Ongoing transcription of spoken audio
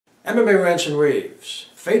MMA rants and raves.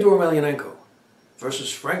 Fedor Emelianenko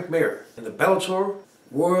versus Frank Mir in the Bellator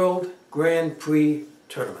World Grand Prix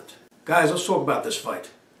tournament. Guys, let's talk about this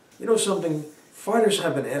fight. You know something? Fighters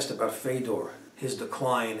have been asked about Fedor, his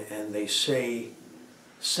decline, and they say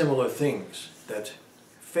similar things. That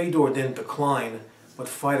Fedor didn't decline, but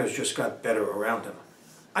fighters just got better around him.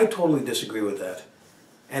 I totally disagree with that.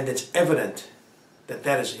 And it's evident that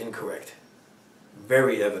that is incorrect.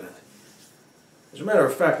 Very evident. As a matter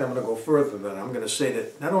of fact, I'm going to go further than that. I'm going to say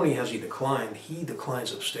that not only has he declined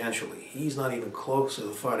substantially. He's not even close to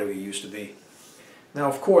the fighter he used to be. Now,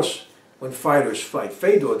 of course, when fighters fight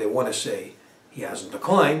Fedor, they want to say he hasn't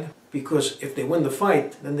declined, because if they win the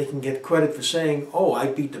fight, then they can get credit for saying, oh, I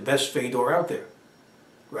beat the best Fedor out there.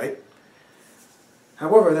 Right?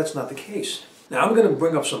 However, that's not the case. Now, I'm going to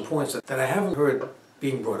bring up some points that I haven't heard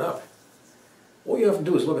being brought up. All you have to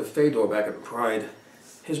do is look at Fedor back at Prix.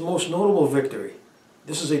 His most notable victory,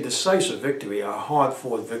 this is a decisive victory, a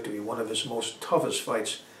hard-fought victory, one of his most toughest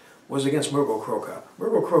fights, was against Mir Bellator. Mir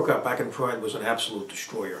Bellator back in Prix was an absolute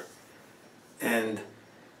destroyer. And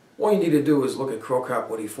all you need to do is look at Krokop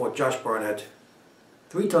when he fought Josh Barnett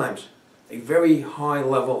 3 times. A very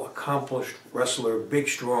high-level, accomplished wrestler, big,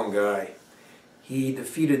 strong guy. He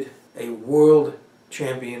defeated a world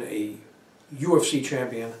champion, a UFC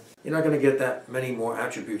champion. You're not going to get that many more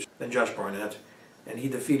attributes than Josh Barnett. And he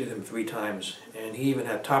defeated him 3 times, and he even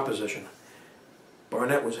had top position.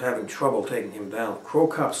 Barnett was having trouble taking him down.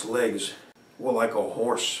 Krokop's legs were like a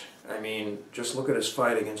horse. I mean, just look at his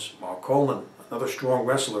fight against Mark Coleman, another strong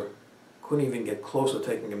wrestler. Couldn't even get close to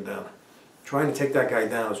taking him down. Trying to take that guy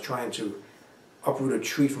down is trying to uproot a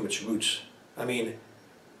tree from its roots. I mean,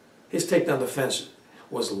 his takedown defense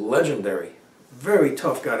was legendary. Very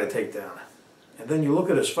tough guy to take down. And then you look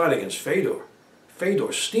at his fight against Fedor. Fedor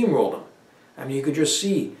steamrolled him. I mean, you could just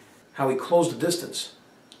see how he closed the distance,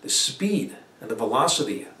 the speed and the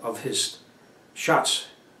velocity of his shots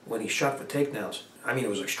when he shot for takedowns. I mean, it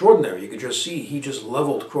was extraordinary. You could just see he just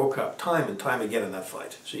leveled Krokop time and time again in that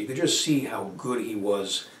fight. So you could just see how good he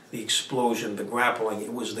was, the explosion, the grappling,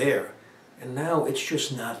 it was there. And now it's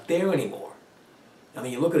just not there anymore. I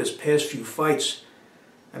mean, you look at his past few fights.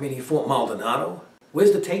 I mean, he fought Maldonado.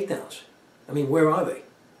 Where's the takedowns? I mean, where are they?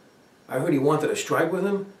 I heard he wanted to strike with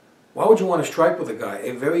him. Why would you want to strike with a guy,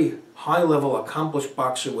 a very high-level, accomplished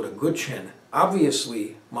boxer with a good chin?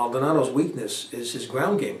 Obviously, Maldonado's weakness is his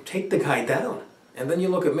ground game. Take the guy down. And then you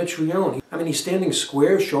look at Mitrione. I mean, he's standing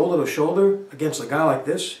square, shoulder to shoulder, against a guy like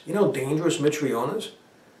this. You know how dangerous Mitrione is?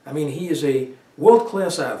 I mean, he is a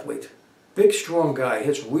world-class athlete. Big, strong guy,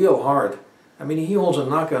 hits real hard. I mean, he holds a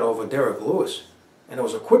knockout over Derek Lewis. And it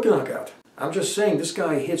was a quick knockout. I'm just saying, this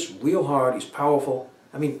guy hits real hard, he's powerful.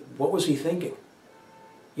 I mean, what was he thinking?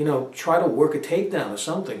 You know, try to work a takedown or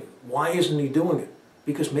something. Why isn't he doing it?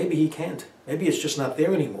 Because maybe he can't. Maybe it's just not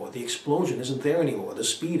there anymore. The explosion isn't there anymore. The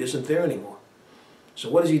speed isn't there anymore. So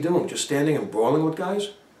what is he doing? Just standing and brawling with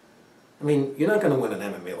guys? I mean, you're not going to win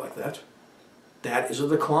an MMA like that. That is a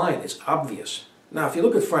decline. It's obvious. Now, if you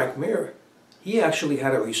look at Frank Mir, he actually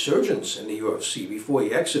had a resurgence in the UFC before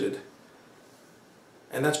he exited.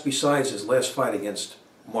 And that's besides his last fight against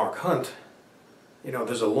Mark Hunt. You know,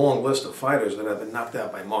 there's a long list of fighters that have been knocked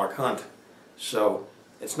out by Mark Hunt. So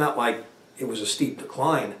it's not like it was a steep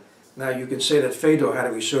decline. Now, you can say that Fedor had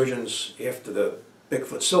a resurgence after the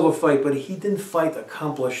Bigfoot Silva fight, but he didn't fight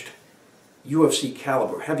accomplished UFC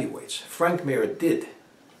caliber heavyweights. Frank Mir did.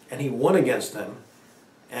 And he won against them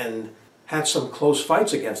and had some close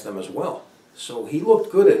fights against them as well. So he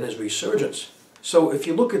looked good in his resurgence. So if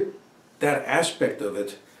you look at that aspect of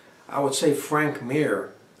it, I would say Frank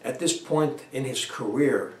Mir, at this point in his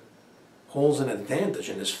career, holds an advantage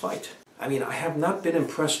in this fight. I mean, I have not been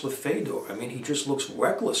impressed with Fedor. I mean, he just looks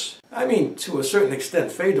reckless. I mean, to a certain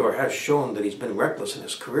extent, Fedor has shown that he's been reckless in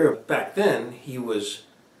his career. Back then, he was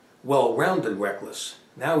well-rounded reckless.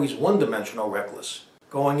 Now he's one-dimensional reckless.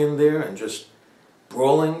 Going in there and just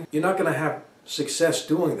brawling. You're not going to have success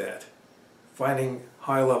doing that, fighting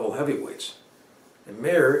high-level heavyweights. And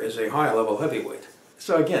Mir is a high-level heavyweight.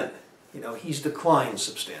 So again, you know, he's declined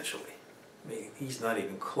substantially. I mean, he's not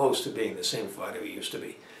even close to being the same fighter he used to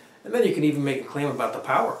be. And then you can even make a claim about the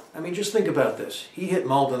power. I mean, just think about this. He hit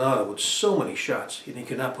Maldonado with so many shots, and he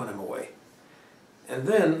could not put him away. And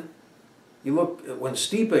then you look at when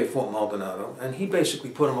Stipe fought Maldonado, and he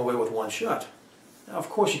basically put him away with 1 shot. Now, of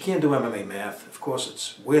course, you can't do MMA math. Of course,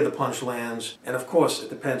 it's where the punch lands. And of course, it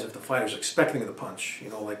depends if the fighter's expecting the punch.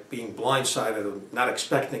 You know, like being blindsided or not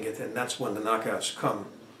expecting it, and that's when the knockouts come.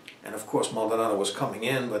 And of course, Maldonado was coming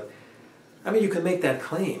in, but I mean, you can make that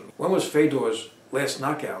claim. When was Fedor's last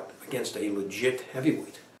knockout against a legit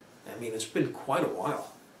heavyweight? I mean, it's been quite a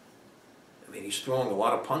while. I mean, he's throwing a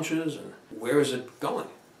lot of punches, and where is it going?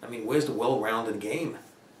 I mean, where's the well-rounded game?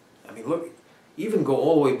 I mean, look, even go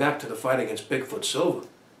all the way back to the fight against Bigfoot Silva.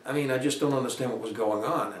 I mean, I just don't understand what was going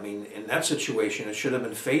on. I mean, in that situation, it should have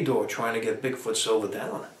been Fedor trying to get Bigfoot Silva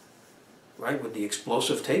down, right, with the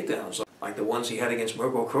explosive takedowns, like the ones he had against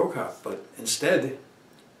Mirko Krokop. But instead,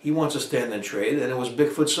 he wants a stand and trade, and it was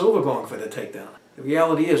Bigfoot Silva going for the takedown. The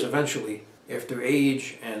reality is, eventually, after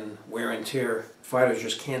age and wear and tear, fighters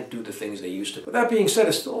just can't do the things they used to. But that being said,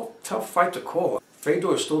 it's still a tough fight to call.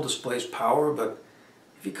 Fedor still displays power, but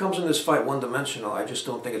if he comes in this fight one-dimensional, I just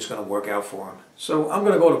don't think it's going to work out for him. So I'm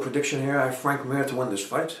going to go to prediction here. I have Frank Mir to win this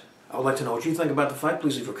fight. I would like to know what you think about the fight.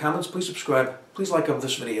 Please leave your comments. Please subscribe. Please like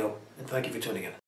this video. And thank you for tuning in.